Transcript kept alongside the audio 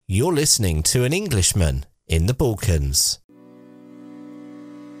You're listening to An Englishman in the Balkans.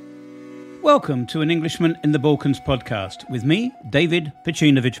 Welcome to An Englishman in the Balkans podcast with me, David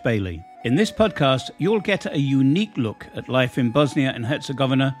Pecinovich Bailey. In this podcast, you'll get a unique look at life in Bosnia and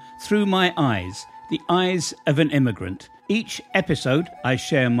Herzegovina through my eyes, the eyes of an immigrant. Each episode, I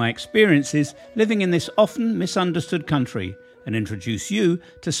share my experiences living in this often misunderstood country and introduce you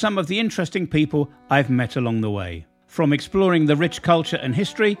to some of the interesting people I've met along the way. From exploring the rich culture and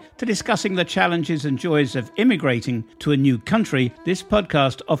history to discussing the challenges and joys of immigrating to a new country, this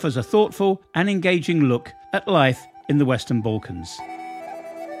podcast offers a thoughtful and engaging look at life in the Western Balkans.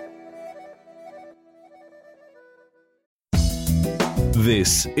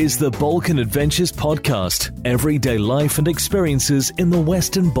 This is the Balkan Adventures Podcast, everyday life and experiences in the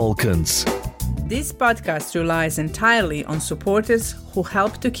Western Balkans. This podcast relies entirely on supporters who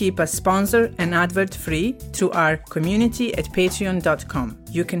help to keep us sponsor and advert-free through our community at patreon.com.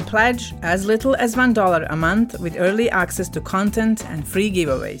 You can pledge as little as $1 a month with early access to content and free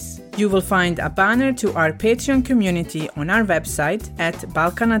giveaways. You will find a banner to our Patreon community on our website at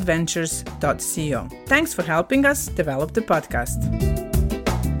balkanadventures.co. Thanks for helping us develop the podcast.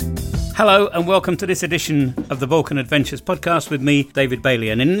 Hello and welcome to this edition of the Balkan Adventures podcast with me, David Bailey.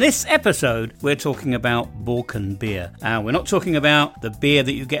 And in this episode, we're talking about Balkan beer. We're not talking about the beer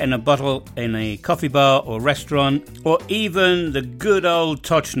that you get in a bottle in a coffee bar or restaurant, or even the good old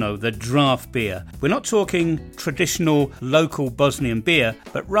Točno, the draft beer. We're not talking traditional local Bosnian beer,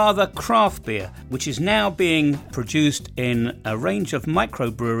 but rather craft beer, which is now being produced in a range of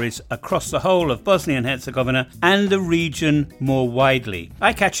microbreweries across the whole of Bosnia and Herzegovina and the region more widely.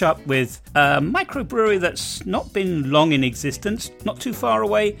 I catch up with a microbrewery that's not been long in existence, not too far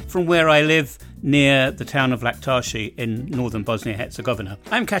away from where I live, near the town of Laktaši in northern Bosnia-Herzegovina.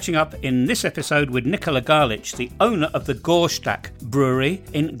 I'm catching up in this episode with Nikola Garlic, the owner of the Gorstak brewery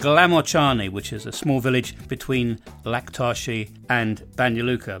in Glamočani, which is a small village between Laktaši and Banja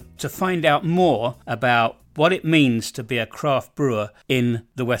Luka, to find out more about what it means to be a craft brewer in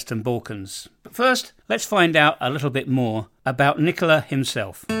the Western Balkans. But first, let's find out a little bit more about Nikola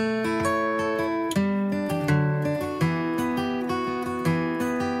himself.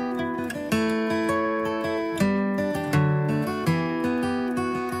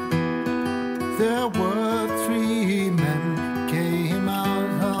 There were three men came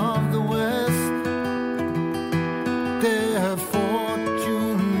out of the west. Their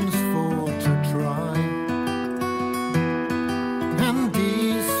fortunes for to try, and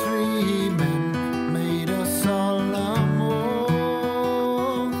these three men made a solemn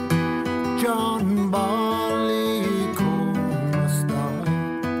oath. John Barleycorn must die.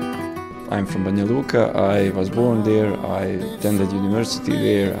 I'm from Banja Luka. I was born there. I attended university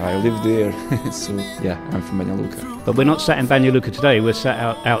there. I lived there. So yeah, I'm from Banja Luka. But we're not sat in Banja Luka today. We're sat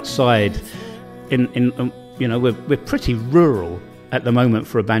outside. We're pretty rural at the moment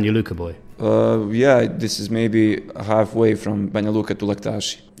for a Banja Luka boy. Yeah, this is maybe halfway from Banja Luka to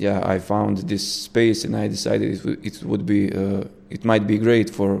Laktaši. Yeah, I found this space and I decided it might be great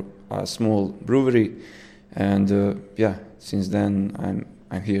for a small brewery, and since then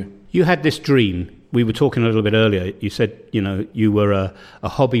I'm here. You had this dream. We were talking a little bit earlier. You said, you were a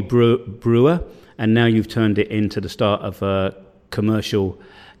hobby brewer, and now you've turned it into the start of a commercial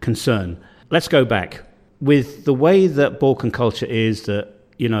concern. Let's go back. With the way that Balkan culture is, that,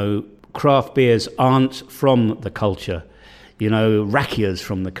 craft beers aren't from the culture. Rakia's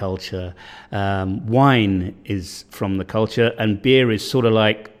from the culture. Wine is from the culture, and beer is sort of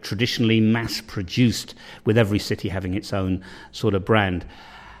like traditionally mass-produced, with every city having its own sort of brand.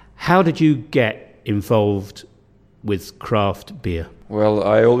 How did you get involved with craft beer? Well,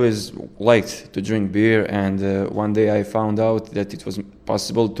 I always liked to drink beer, and one day I found out that it was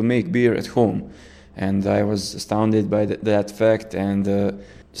possible to make beer at home. And I was astounded by that fact, and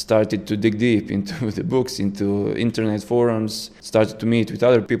started to dig deep into the books, into internet forums, started to meet with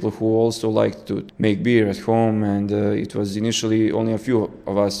other people who also liked to make beer at home, and it was initially only a few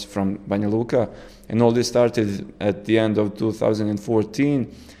of us from Banja Luka. And all this started at the end of 2014,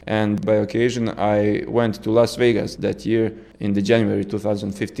 and by occasion I went to Las Vegas that year in the January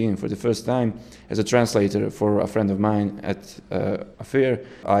 2015 for the first time as a translator for a friend of mine at a fair.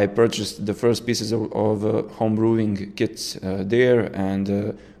 I purchased the first pieces of home brewing kits there, and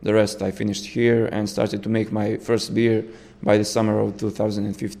the rest I finished here and started to make my first beer by the summer of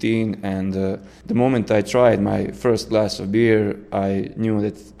 2015. And the moment I tried my first glass of beer, I knew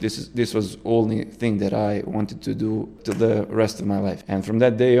that this was the only thing that I wanted to do to the rest of my life. And from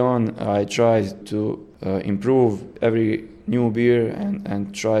that day on, I tried to improve every new beer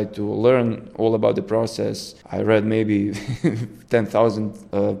and try to learn all about the process. I read maybe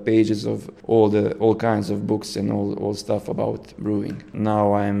 10,000 pages of all kinds of books and all stuff about brewing.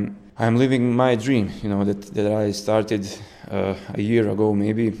 Now I'm living my dream, that I started a year ago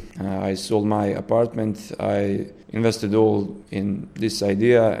maybe. I sold my apartment. I invested all in this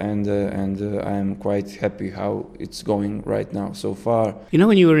idea, and I'm quite happy how it's going right now so far.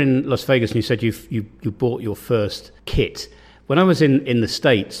 When you were in Las Vegas and you said you bought your first kit, when I was in the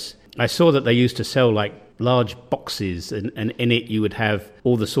States, I saw that they used to sell like large boxes, and in it you would have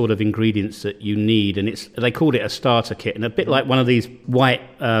all the sort of ingredients that you need, and they called it a starter kit, and a bit like one of these white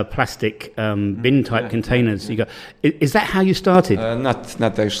plastic bin type containers. You go, is that how you started?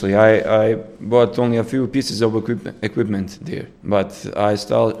 Not actually. I bought only a few pieces of equipment there, but I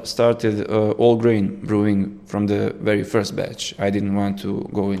started all grain brewing from the very first batch. I didn't want to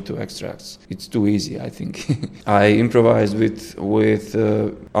go into extracts. It's too easy, I think. I improvised with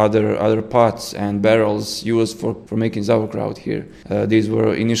other pots and barrels used for making sauerkraut here. These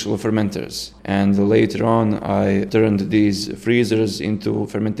were initial fermenters, and later on I turned these freezers into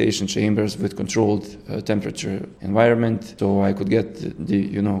fermentation chambers with controlled temperature environment, so I could get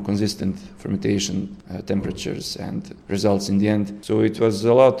the consistent fermentation temperatures and results in the end. So it was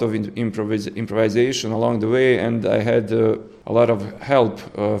a lot of improvisation along the way, and I had a lot of help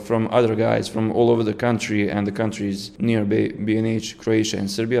from other guys from all over the country and the countries near BNH, Croatia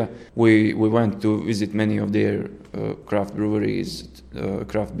and Serbia. We went to visit many of their craft breweries,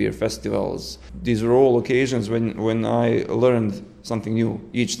 craft beer festivals. These were all occasions when I learned something new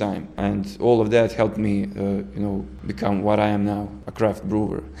each time, and all of that helped me become what I am now, a craft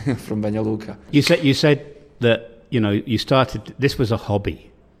brewer from Banja Luka. You said that you started, this was a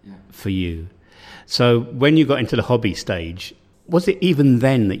hobby for you. So when you got into the hobby stage, was it even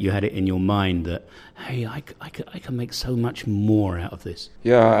then that you had it in your mind that, hey, I can make so much more out of this?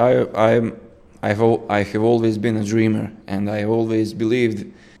 Yeah, I have always been a dreamer, and I always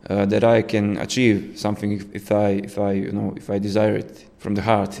believed that I can achieve something if I desire it from the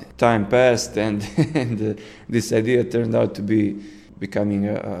heart. Time passed, and this idea turned out to be becoming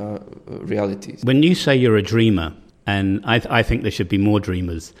a reality. When you say you're a dreamer, and I think there should be more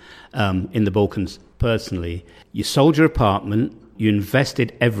dreamers in the Balkans personally, you sold your apartment, you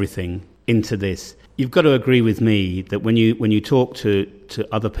invested everything into this. You've got to agree with me that when you talk to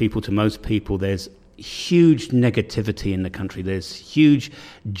other people, to most people, there's huge negativity in the country. There's huge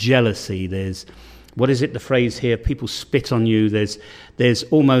jealousy. There's, what is it, the phrase here? People spit on you. There's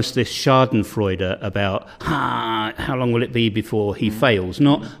almost this schadenfreude about, how long will it be before he fails?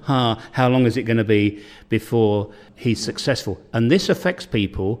 Not, how long is it going to be before he's successful? And this affects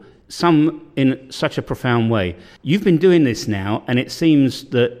people, some in such a profound way. You've been doing this now, and it seems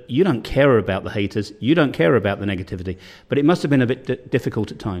that you don't care about the haters, you don't care about the negativity, but it must have been a bit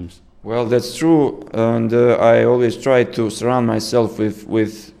difficult at times. Well, that's true, and I always try to surround myself with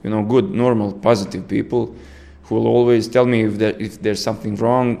good, normal, positive people who will always tell me if there's something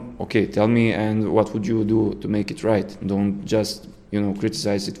wrong. Okay, tell me, and what would you do to make it right? Don't just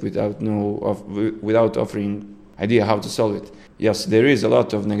criticize it without offering idea how to solve it. Yes, there is a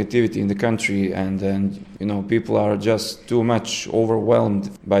lot of negativity in the country, and people are just too much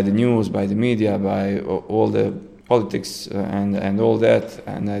overwhelmed by the news, by the media, by all the politics and all that,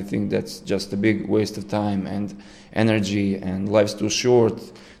 and I think that's just a big waste of time and energy, and life's too short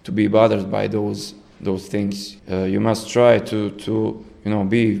to be bothered by those things. You must try to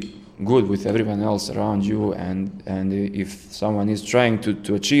be good with everyone else around you, and if someone is trying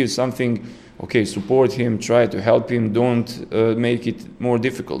to achieve something, okay, support him, try to help him, don't make it more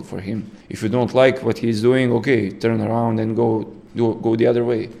difficult for him. If you don't like what he's doing, okay, turn around and go the other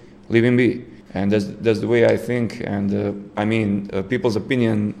way, leave him be. And that's the way I think, and people's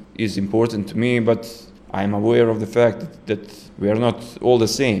opinion is important to me, but I'm aware of the fact that we are not all the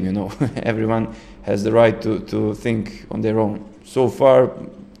same, Everyone has the right to think on their own. So far,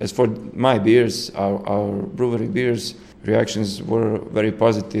 as for my beers, our brewery beers, reactions were very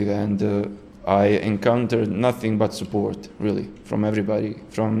positive, and I encountered nothing but support, really, from everybody,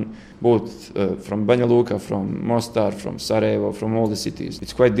 from both from Banja Luka, from Mostar, from Sarajevo, from all the cities.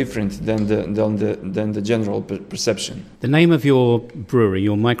 It's quite different than the general perception. The name of your brewery,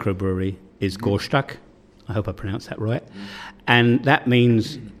 your microbrewery, is Gorstak. I hope I pronounced that right. And that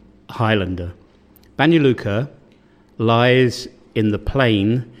means Highlander. Banja Luka lies in the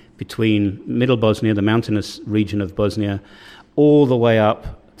plain between Middle Bosnia, the mountainous region of Bosnia, all the way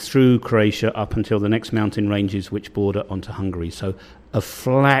up through Croatia up until the next mountain ranges which border onto Hungary. So a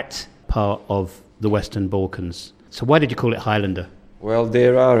flat part of the Western Balkans. So why did you call it Highlander? Well,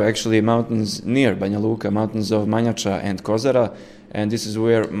 there are actually mountains near Banja Luka, mountains of Manjača and Kozara, and this is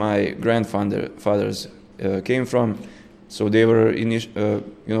where my grandfathers came from. So they were,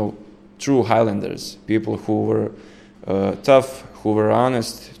 true Highlanders, people who were tough, who were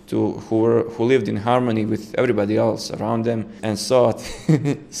honest, who lived in harmony with everybody else around them, and sought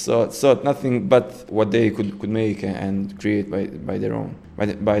nothing but what they could make and create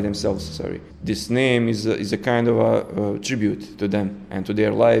by themselves. Sorry, this name is a kind of a tribute to them and to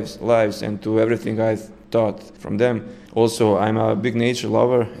their lives and to everything I've taught from them. Also, I'm a big nature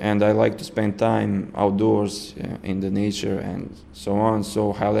lover, and I like to spend time outdoors in the nature and so on.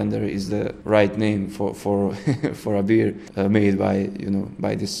 So Highlander is the right name for for a beer made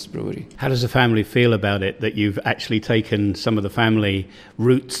by this brewery. How does the family feel about it, that you've actually taken some of the family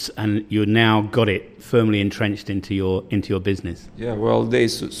roots and you've now got it firmly entrenched into your business? Yeah, well, they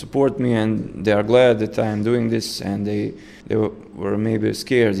support me, and they are glad that I'm doing this, and they were maybe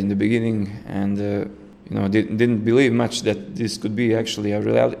scared in the beginning, and didn't believe much that this could be actually a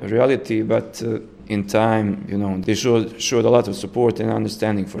reality, but in time, they showed a lot of support and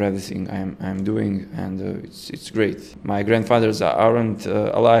understanding for everything I'm doing, and it's great. My grandfathers aren't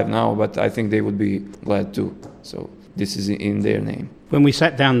alive now, but I think they would be glad too. So this is in their name. When we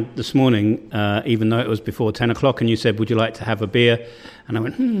sat down this morning, even though it was before 10 o'clock, and you said, "Would you like to have a beer?" And I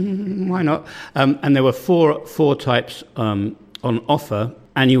went, why not? And there were four types on offer,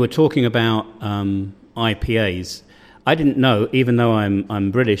 and you were talking about IPAs. I didn't know, even though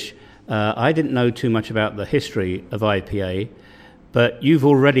I'm British, I didn't know too much about the history of IPA, but you've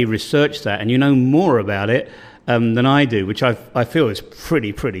already researched that and you know more about it than I do, which I feel is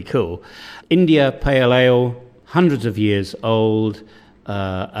pretty cool. India Pale Ale, hundreds of years old,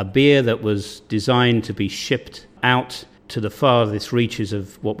 a beer that was designed to be shipped out to the farthest reaches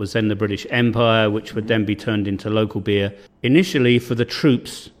of what was then the British Empire, which would then be turned into local beer, initially for the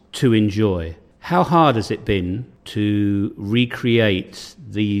troops to enjoy. How hard has it been to recreate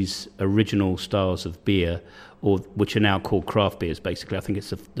these original styles of beer, or which are now called craft beers, basically? I think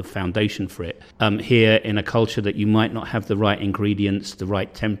it's the foundation for it. Here in a culture that you might not have the right ingredients, the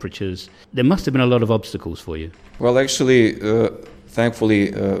right temperatures. There must have been a lot of obstacles for you. Well, actually,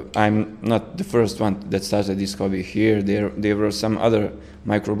 thankfully, I'm not the first one that started this hobby here. There were some other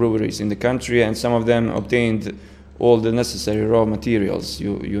microbreweries in the country, and some of them obtained all the necessary raw materials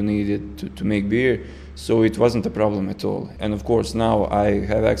you needed to make beer, so it wasn't a problem at all. And of course now I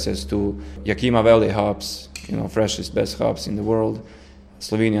have access to Yakima Valley hops, freshest, best hops in the world,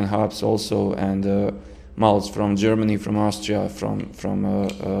 Slovenian hops also, and malts from Germany, from Austria, from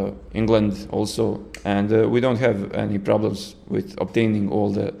England also, and we don't have any problems with obtaining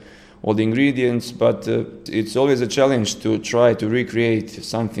all the ingredients, but it's always a challenge to try to recreate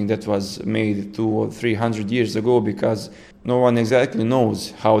something that was made 200 or 300 years ago, because no one exactly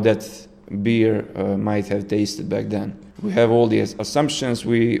knows how that beer might have tasted back then. We have all these assumptions, but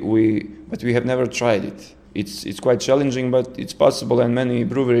we have never tried it. It's quite challenging, but it's possible, and many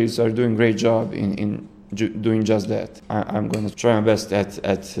breweries are doing a great job in doing just that. I'm going to try my best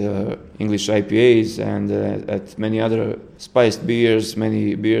at English IPAs and at many other spiced beers,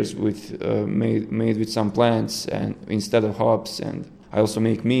 many beers with made with some plants and instead of hops. And I also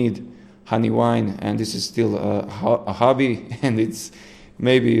make mead, honey wine, and this is still a hobby, and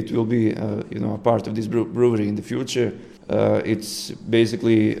maybe it will be a part of this brewery in the future. It's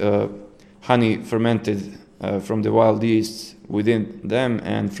basically honey fermented from the wild yeasts within them,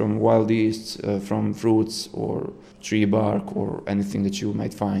 and from wild yeasts from fruits or tree bark or anything that you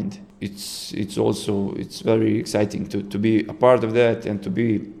might find. It's very exciting to be a part of that, and to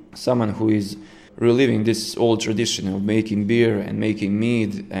be someone who is reliving this old tradition of making beer and making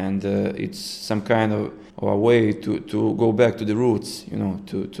mead, and it's some kind of a way to go back to the roots,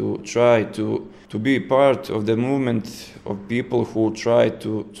 to try to be part of the movement of people who try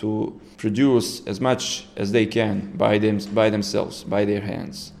to produce as much as they can by themselves, by their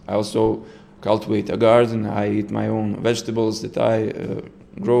hands. I also cultivate a garden. I eat my own vegetables that I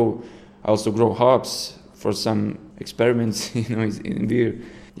grow. I also grow hops for some experiments, in beer.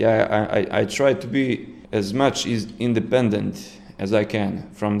 Yeah, I try to be as much independent as I can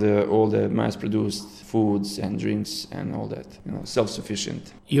from all the mass-produced foods and drinks and all that.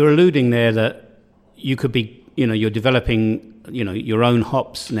 Self-sufficient. You're alluding there that you could be, you're developing, your own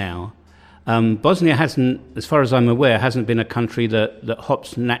hops now. Bosnia hasn't, as far as I'm aware, hasn't been a country that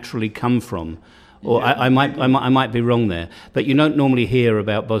hops naturally come from. Or yeah. I might be wrong there, but you don't normally hear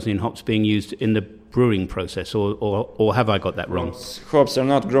about Bosnian hops being used in the brewing process, or have I got that wrong? Hops are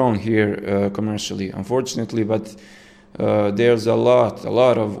not grown here commercially, unfortunately, but there's a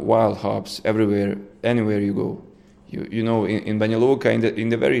lot of wild hops everywhere, anywhere you go. You know, in Banja Luka, in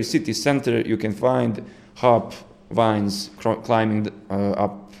the very city center, you can find hop vines climbing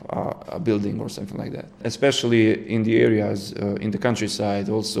up a building or something like that. Especially in the areas in the countryside.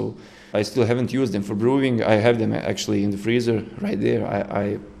 Also, I still haven't used them for brewing. I have them actually in the freezer right there.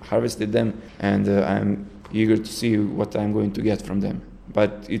 I harvested them, and I'm eager to see what I'm going to get from them.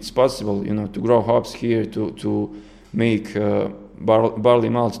 But it's possible, you know, to grow hops here, to make barley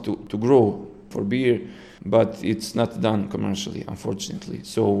malt to grow for beer, but it's not done commercially, unfortunately.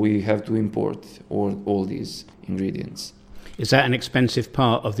 So we have to import all these ingredients. Is that an expensive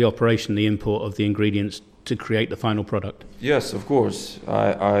part of the operation, the import of the ingredients to create the final product? Yes, of course.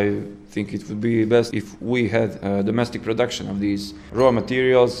 I think it would be best if we had domestic production of these raw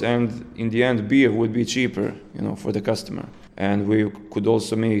materials, and in the end beer would be cheaper, you know, for the customer. And we could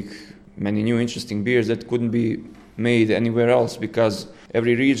also make many new interesting beers that couldn't be made anywhere else, because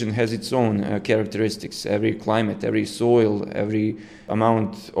every region has its own characteristics, every climate, every soil, every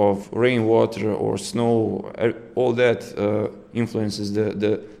amount of rainwater or snow, all that influences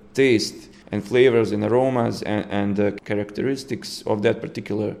the taste and flavors and aromas and the characteristics of that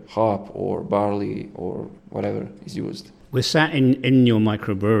particular hop or barley or whatever is used. We're sat in your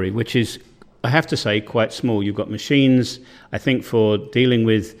microbrewery, which is, I have to say, quite small. You've got machines, I think, for dealing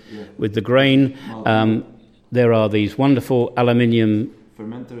with the grain. There are these wonderful aluminium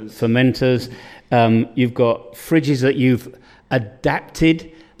fermenters. You've got fridges that you've adapted,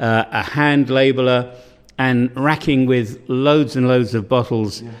 a hand labeler, and racking with loads and loads of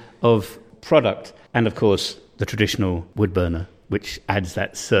bottles of product. And, of course, the traditional wood burner, which adds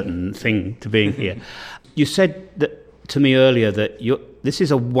that certain thing to being here. You said that to me earlier that this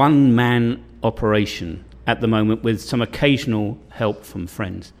is a one-man operation at the moment with some occasional help from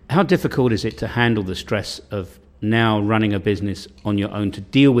friends. How difficult is it to handle the stress of now running a business on your own, to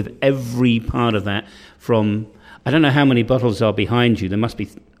deal with every part of that from, I don't know how many bottles are behind you, there must be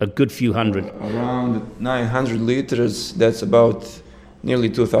a good few hundred. Around 900 liters, that's about nearly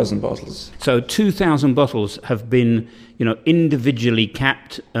 2,000 bottles. So 2,000 bottles have been, you know, individually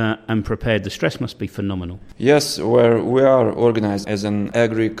capped and prepared. The stress must be phenomenal. Yes, where we are organized as an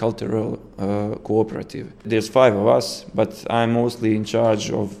agricultural cooperative. There's 5 of us, but I'm mostly in charge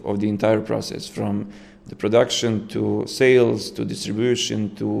of the entire process, from the production to sales to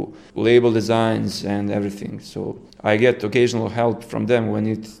distribution to label designs and everything. So I get occasional help from them when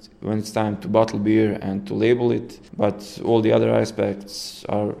it's time to bottle beer and to label it, but all the other aspects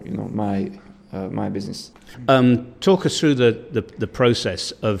are, you know, my business. Talk us through the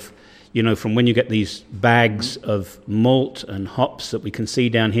process of, you know, from when you get these bags of malt and hops that we can see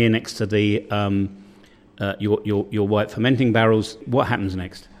down here next to the your white fermenting barrels. What happens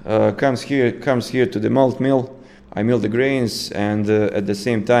next? Comes here to the malt mill. I mill the grains, and at the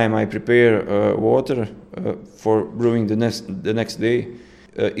same time I prepare water for brewing the next day.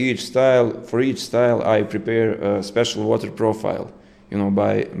 For each style I prepare a special water profile, you know,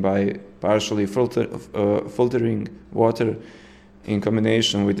 by partially filtering water in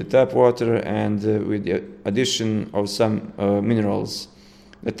combination with the tap water and with the addition of some minerals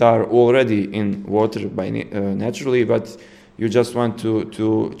that are already in water naturally, but you just want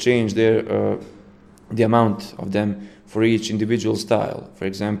to change the amount of them for each individual style. For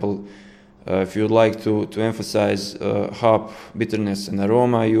example, if you'd like to emphasize hop bitterness and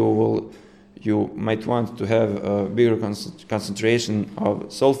aroma, you might want to have a bigger concentration of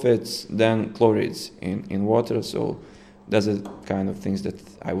sulfates than chlorides in water. So that's the kind of things that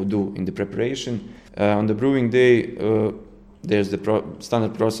I would do in the preparation. On the brewing day, there's the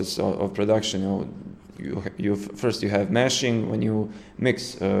standard process of production. First you have mashing, when you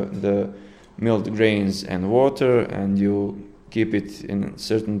mix the milled grains and water, and you keep it in a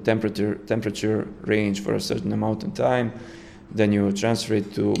certain temperature range for a certain amount of time. Then you transfer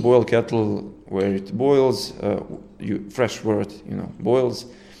it to boil kettle where it boils. Fresh wort, boils.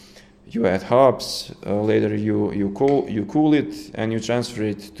 You add hops. Later you cool it and you transfer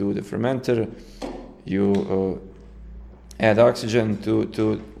it to the fermenter. You add oxygen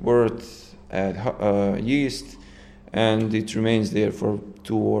to wort, add yeast, and it remains there for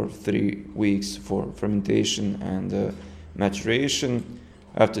 2 or 3 weeks for fermentation and maturation.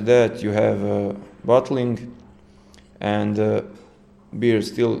 After that you have bottling, and beer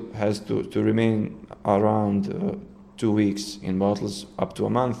still has to remain around 2 weeks in bottles, up to a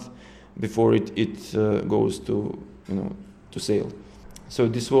month, before it goes to sale. So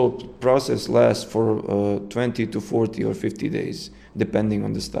this whole process lasts for 20 to 40 or 50 days, depending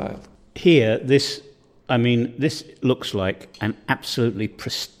on the style. Here, this looks like an absolutely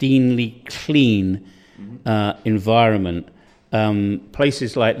pristinely clean environment.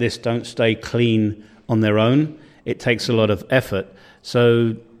 Places like this don't stay clean on their own. it takes a lot of effort.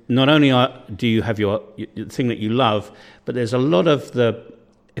 So not only do you have your thing that you love, but there's a lot of the,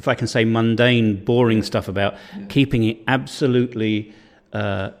 if I can say, mundane, boring stuff about keeping it absolutely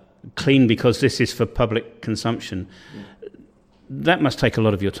clean because this is for public consumption. That must take a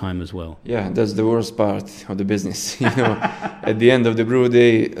lot of your time as well. Yeah, that's the worst part of the business. At the end of the brew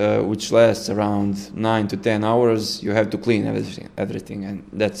day, which lasts around 9 to 10 hours, you have to clean everything, and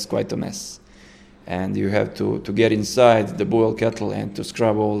that's quite a mess. And you have to get inside the boil kettle and to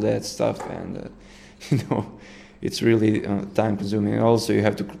scrub all that stuff, and it's really time consuming. Also, you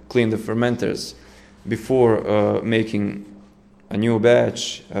have to clean the fermenters before making a new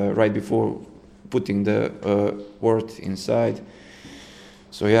batch, right before putting the wort inside.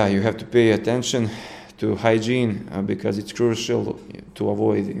 So yeah, you have to pay attention to hygiene because it's crucial to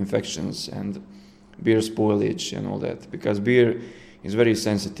avoid infections and beer spoilage and all that. Because beer is very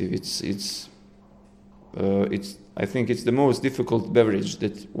sensitive. It's I think it's the most difficult beverage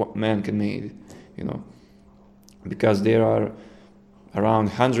that man can make, because there are around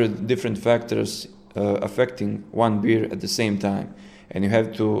 100 different factors affecting one beer at the same time, and you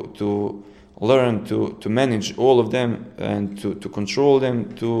have to learn to manage all of them and to control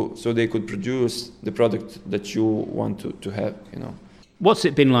them so they could produce the product that you want to have. What's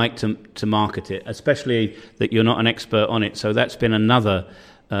it been like to market it, especially that you're not an expert on it? So that's been another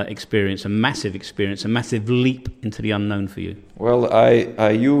experience, a massive leap into the unknown for you. Well, I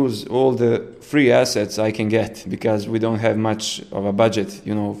use all the free assets I can get because we don't have much of a budget,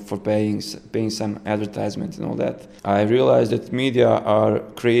 for paying some advertisement and all that. I realized that media are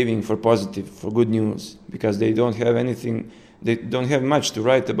craving for good news because they don't have anything, they don't have much to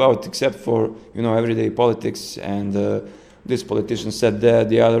write about except for, everyday politics and this politician said that,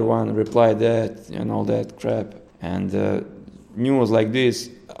 the other one replied that, and all that crap. And news like this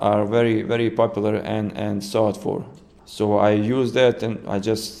are very, very popular and sought for. So I use that, and I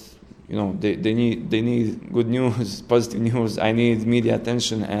just, they need good news, positive news. I need media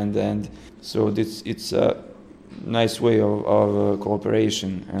attention, and so it's a nice way of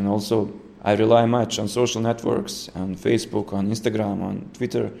cooperation. And also, I rely much on social networks, on Facebook, on Instagram, on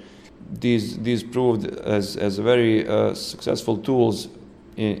Twitter. These proved as very successful tools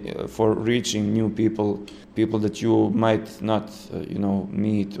for reaching new people that you might not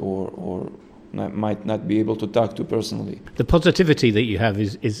meet or might not be able to talk to personally. The positivity that you have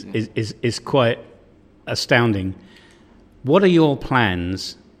is quite astounding. What are your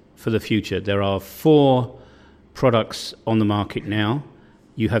plans for the future? There are 4 products on the market now.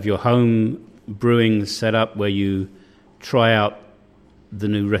 You have your home brewing set up where you try out the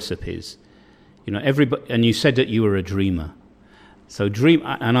new recipes. Everybody, and you said that you were a dreamer. So dream,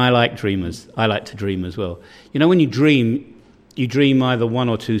 and I like dreamers. I like to dream as well. When you dream either 1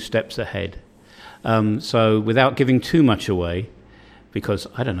 or 2 steps ahead. So without giving too much away, because,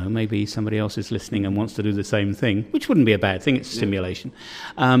 I don't know, maybe somebody else is listening and wants to do the same thing, which wouldn't be a bad thing, it's stimulation.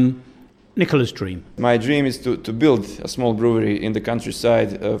 Nicola's dream. My dream is to build a small brewery in the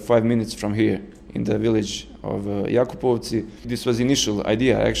countryside 5 minutes from here, in the village of Jakupovci. This was initial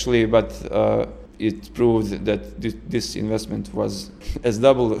idea, actually, but it proved that this investment was as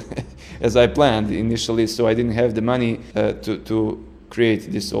double as I planned initially, so I didn't have the money to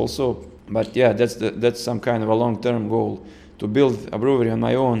create this also. But yeah, that's some kind of a long-term goal, to build a brewery on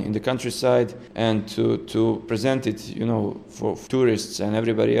my own in the countryside and to present it, for tourists and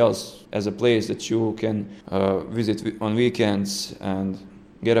everybody else as a place that you can visit on weekends and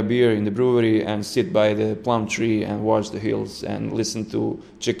get a beer in the brewery and sit by the plum tree and watch the hills and listen to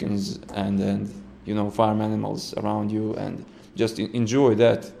chickens and farm animals around you and just enjoy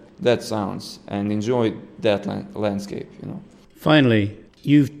that sounds and enjoy that landscape. Finally,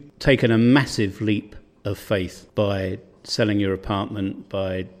 you've taken a massive leap of faith by selling your apartment,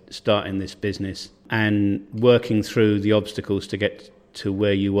 by starting this business and working through the obstacles to get to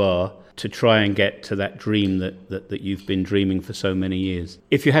where you are, to try and get to that dream that you've been dreaming for so many years.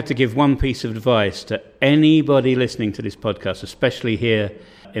 If you had to give one piece of advice to anybody listening to this podcast, especially here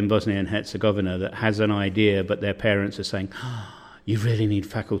in Bosnia and Herzegovina, that has an idea but their parents are saying, you really need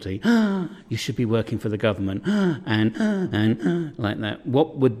faculty, you should be working for the government, and like that,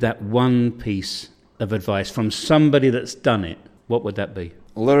 what would that one piece of advice from somebody that's done it, what would that be?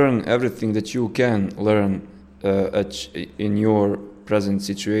 Learn everything that you can learn in your present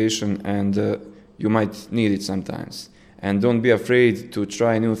situation, and you might need it sometimes. And don't be afraid to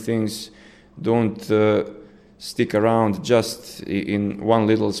try new things. Don't stick around just in one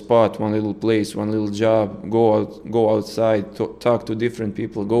little spot, one little place, one little job. Go outside, talk to different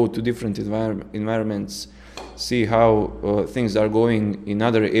people, go to different environments, see how things are going in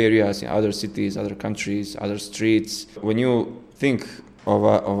other areas, in other cities, other countries, other streets. When you think of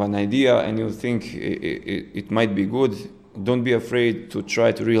an idea and you think it might be good, don't be afraid to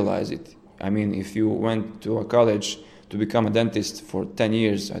try to realize it. I mean, if you went to a college to become a dentist for 10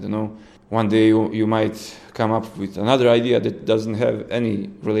 years, I don't know, one day you might come up with another idea that doesn't have any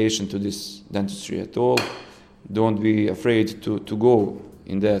relation to this dentistry at all. Don't be afraid to go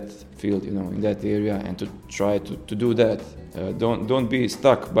in that field, in that area, and to try to do that. Don't be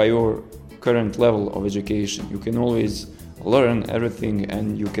stuck by your current level of education. You can always learn everything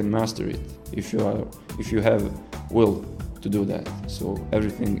and you can master it if you have will to do that. So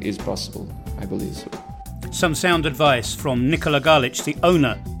everything is possible, I believe so. Some sound advice from Nikola Galic, the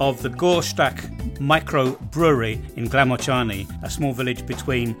owner of the Gorstak micro brewery in Glamočani, a small village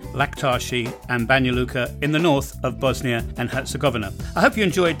between Laktaši and Banja Luka in the north of Bosnia and Herzegovina. I hope you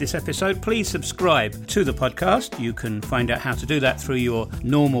enjoyed this episode. Please subscribe to the podcast. You can find out how to do that through your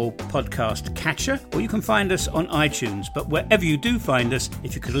normal podcast catcher, or you can find us on iTunes. But wherever you do find us,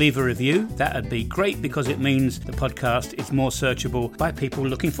 if you could leave a review, that would be great, because it means the podcast is more searchable by people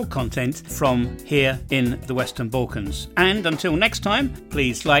looking for content from here in the Western Balkans. And until next time,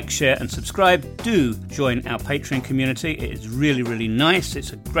 please like, share and subscribe. Do join our Patreon community. It is really, really nice.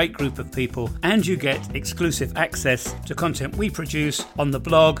 It's a great group of people, and you get exclusive access to content we produce on the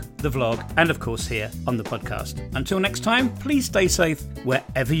blog, the vlog, and of course here on the podcast. Until next time, please stay safe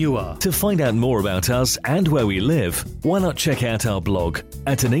wherever you are. To find out more about us and where we live, why not check out our blog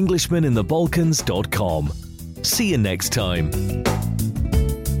at anenglishmaninthebalkans.com. See you next time.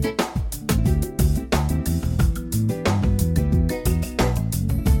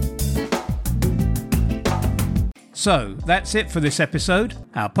 So, that's it for this episode.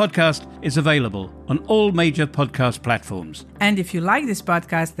 Our podcast is available on all major podcast platforms. And if you like this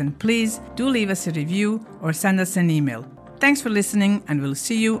podcast, then please do leave us a review or send us an email. Thanks for listening, and we'll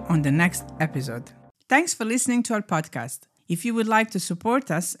see you on the next episode. Thanks for listening to our podcast. If you would like to support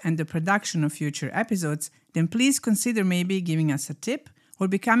us and the production of future episodes, then please consider maybe giving us a tip or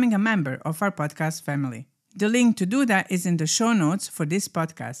becoming a member of our podcast family. The link to do that is in the show notes for this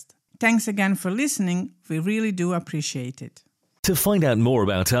podcast. Thanks again for listening. We really do appreciate it. To find out more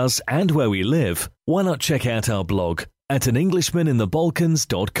about us and where we live, why not check out our blog at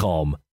anenglishmaninthebalkans.com.